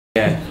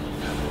Yeah,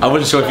 I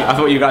wasn't sure if I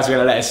thought you guys were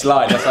gonna let it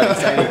slide. That's why I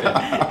didn't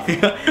say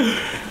anything.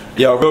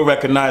 Yo, real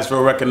recognize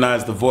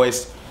the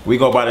voice. We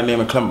go by the name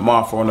of Clement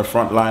Marfo on the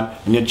Frontline,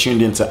 and you're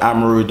tuned into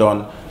Amaru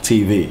Don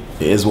TV.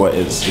 It is what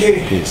it is.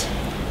 Peace.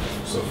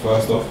 So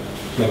first off,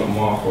 Clement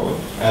Marfo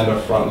and the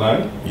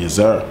Frontline. Yes,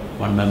 sir.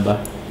 One member.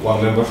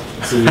 One member.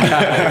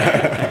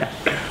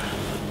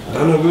 I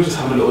don't know, we were just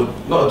having a little,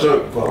 not a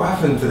joke, but what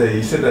happened today?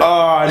 You said that.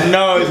 Oh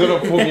no, he's gonna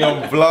put me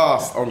on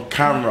blast on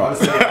camera.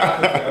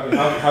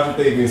 How's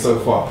the day been so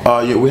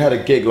far? Yeah, we had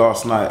a gig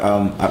last night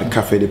at the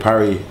Café de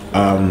Paris.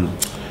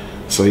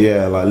 So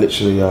yeah, like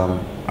literally,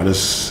 I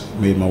just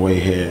made my way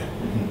here,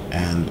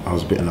 and I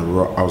was a bit in the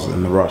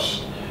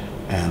rush,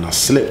 and I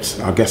slipped.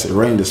 I guess it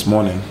rained this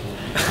morning,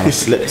 and I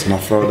slipped and I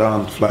fell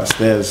down the flight of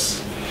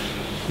stairs.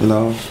 You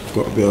know,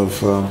 got a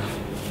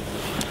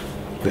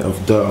bit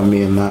of dirt on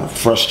me and that.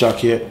 Fresh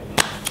jacket.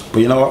 But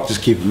you know what?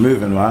 Just keep it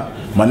moving,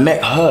 man. My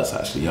neck hurts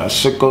actually. I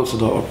should go to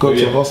the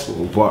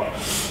hospital, but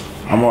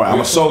I'm alright. I'm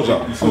a soldier.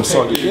 I'm a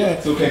soldier. Yeah.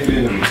 It's okay for the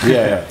interview.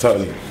 Yeah,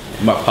 totally.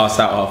 You might pass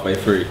out halfway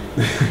through.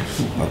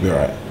 I'll be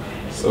alright.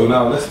 So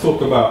now let's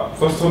talk about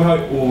first of all how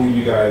all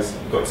you guys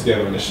got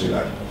together initially,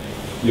 like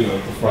you know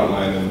the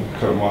Frontline and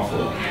Clement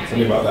Marfo. Tell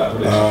me about that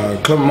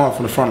relationship. Clement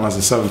Marfo The Frontline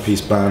is a 7-piece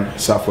band,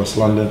 Southwest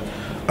London.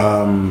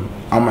 I'm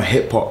a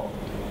hip hop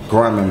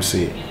grime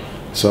MC.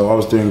 So I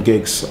was doing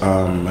gigs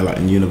like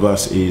in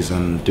universities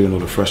and doing all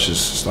the freshers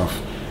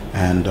stuff,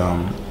 and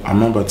I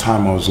remember a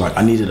time I was like,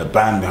 I needed a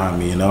band behind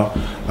me, you know,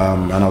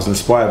 and I was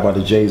inspired by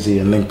the Jay-Z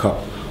and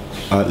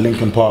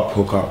Linkin Park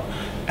hookup,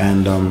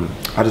 and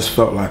I just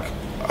felt like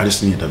I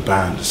just needed a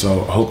band.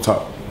 So I hooked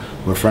up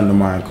with a friend of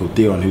mine called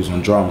Dion, who's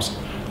on drums,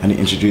 and he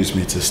introduced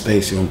me to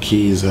Stacey on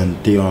keys,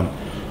 and Dion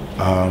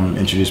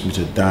introduced me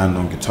to Dan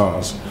on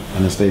guitars,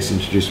 and then Stacey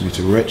introduced me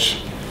to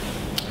Rich.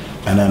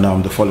 And then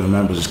the following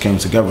members just came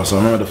together. So I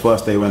remember the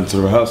first day we went to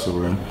the rehearsal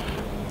room,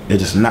 it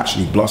just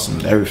naturally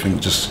blossomed. Everything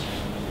just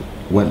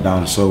went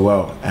down so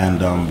well,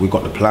 and we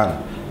got the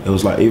plan. It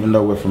was like, even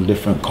though we're from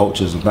different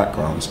cultures and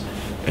backgrounds,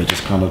 it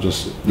just kind of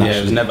just naturally. Yeah,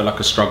 it was never like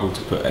a struggle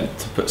to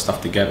put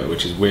stuff together,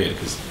 which is weird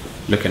because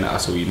looking at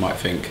us all, you might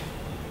think,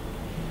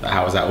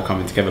 how is that all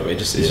coming together? But it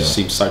just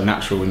seems so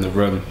natural in the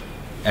room.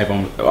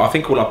 Everyone, I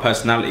think all our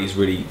personalities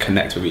really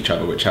connect with each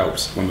other, which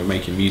helps when we're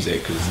making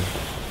music because.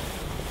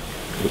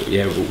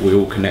 Yeah, we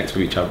all connect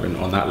with each other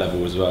on that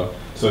level as well.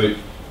 So,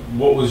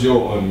 what was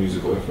your own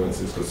musical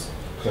influences? Because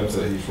Clem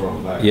said he's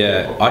from like.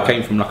 Yeah, I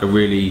came from like a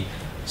really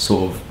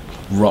sort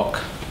of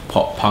rock,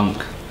 pop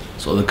punk,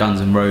 sort of the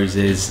Guns N'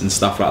 Roses and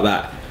stuff like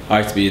that. I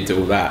used to be into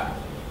all that.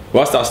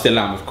 Whilst I still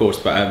am, of course,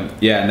 but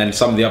yeah, and then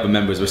some of the other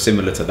members were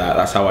similar to that.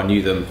 That's how I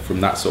knew them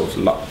from that sort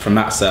of from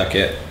that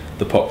circuit,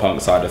 the pop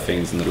punk side of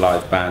things and the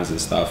live bands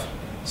and stuff.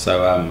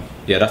 So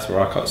yeah, that's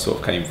where I sort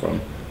of came from.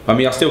 I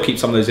mean, I still keep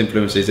some of those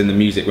influences in the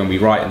music when we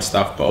write and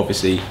stuff, but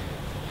obviously,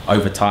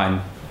 over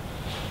time,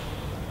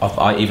 I've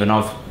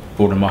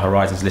broadened my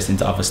horizons listening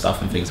to other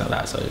stuff and things like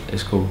that, so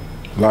it's cool.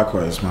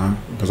 Likewise, man,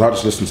 because I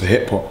just listen to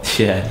hip hop.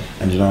 Yeah.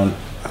 And you know,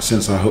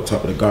 since I hooked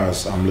up with the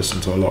guys, I'm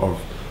listening to a lot of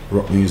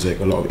rock music,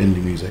 a lot of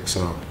indie music,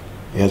 so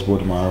it has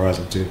broadened my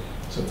horizon too.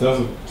 So in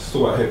terms of, let's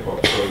talk about hip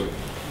hop, so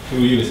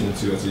who were you listening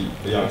to as a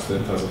youngster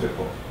in terms of hip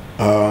hop?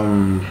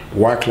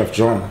 Wyclef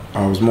Jean.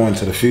 I was more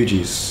into the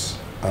Fugees.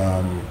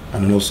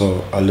 And then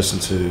also I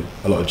listened to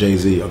a lot of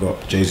Jay-Z. I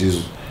got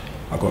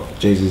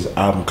Jay-Z's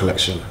album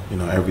collection, you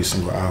know, every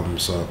single album,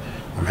 so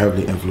I'm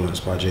heavily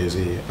influenced by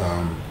Jay-Z.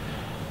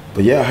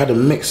 But yeah, I had a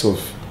mix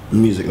of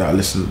music that I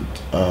listened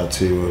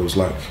to. It was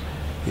like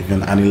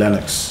even Annie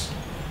Lennox,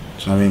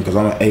 do you know what I mean? Because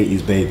I'm an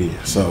 80s baby,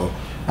 so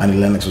Annie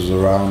Lennox was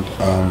around,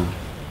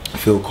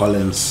 Phil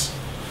Collins.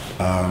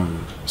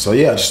 So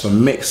yeah, just a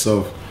mix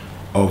of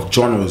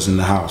genres in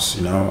the house,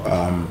 you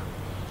know,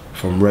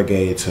 from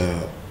reggae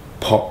to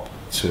pop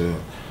to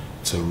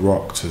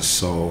rock to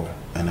soul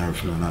and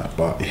everything like that.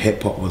 But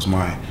hip hop was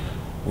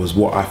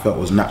what I felt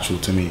was natural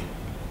to me.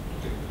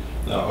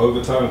 Now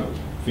Overtime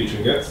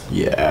featuring Ghettz.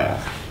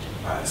 Yeah.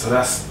 Right, so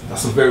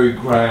that's a very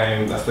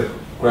grime. That's the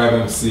grime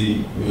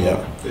MC.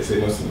 Yeah. They say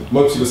most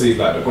people say he's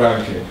like the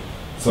grime king.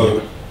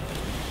 So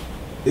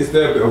is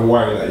there a bit of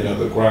worry that, you know,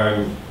 the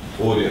grime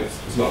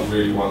audience is not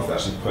really ones that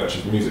actually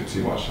purchase music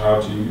too much?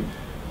 How do you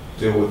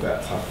deal with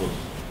that type of,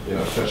 you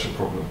know, attention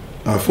problem?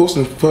 First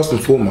and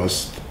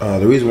foremost,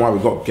 the reason why we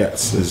got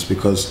Ghettz is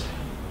because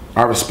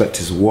I respect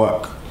his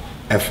work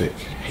ethic.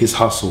 His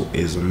hustle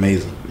is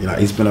amazing. You know,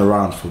 he's been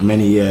around for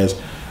many years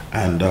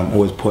and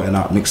always putting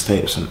out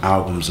mixtapes and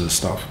albums and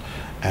stuff.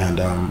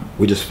 And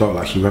we just felt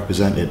like he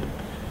represented,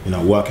 you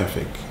know, work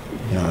ethic.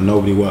 You know,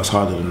 nobody works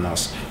harder than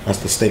us. That's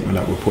the statement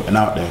that we're putting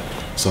out there.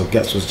 So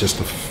Ghettz was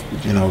just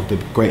you know, the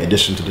great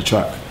addition to the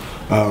track.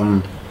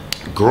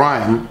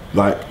 Grime,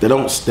 like they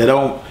don't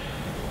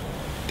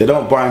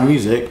buy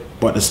music,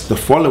 but the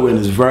following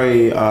is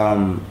very,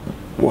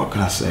 what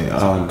can I say?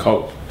 It's like a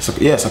cult.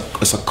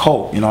 It's a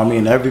cult, you know what I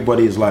mean?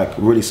 Everybody is like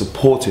really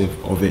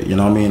supportive of it, you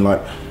know what I mean? Like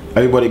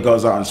everybody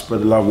goes out and spread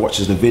the love,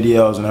 watches the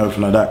videos and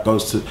everything like that,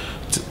 goes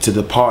to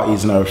the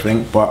parties and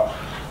everything, but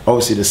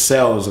obviously the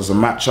sales as a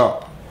match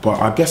up but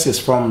I guess it's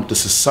from the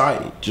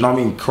society. Do you know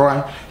what I mean?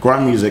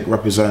 Grime music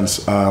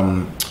represents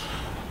the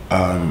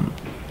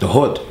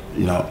hood,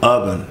 you know,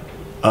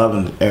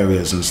 urban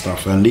areas and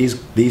stuff. And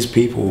these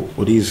people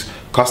or these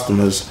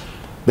customers,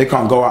 they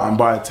can't go out and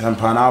buy a £10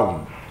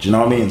 album. Do you know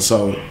what I mean?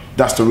 So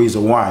that's the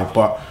reason why.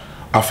 But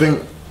I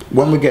think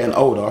when we're getting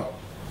older,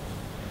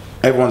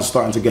 everyone's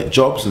starting to get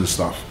jobs and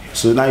stuff.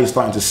 So now you're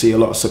starting to see a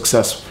lot of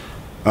success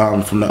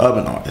from the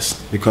urban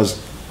artists because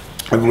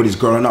everybody's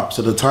growing up.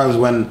 So the times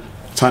when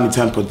Tiny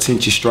Temper,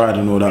 Tinchy Stride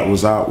and all that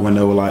was out when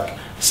they were like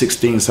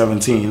 16,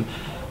 17,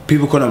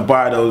 people couldn't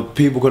buy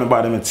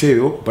the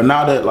material, but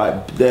now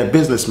they're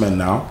businessmen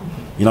now.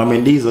 You know what I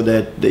mean? These are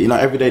you know,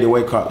 every day they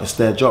wake up, it's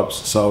their jobs.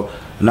 So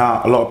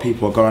now a lot of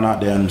people are going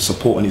out there and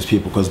supporting these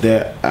people because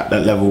they're at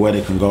that level where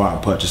they can go out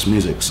and purchase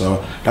music.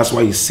 So that's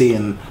why you're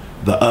seeing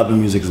the urban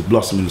music is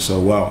blossoming so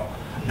well.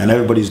 And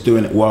everybody's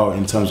doing it well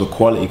in terms of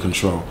quality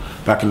control.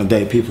 Back in the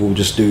day, people would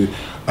just do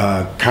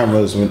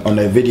cameras on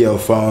their video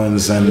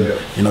phones, and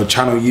you know,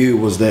 Channel U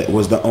was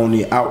the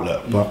only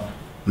outlet. But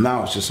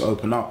now it's just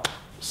open up.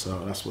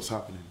 So that's what's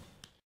happening.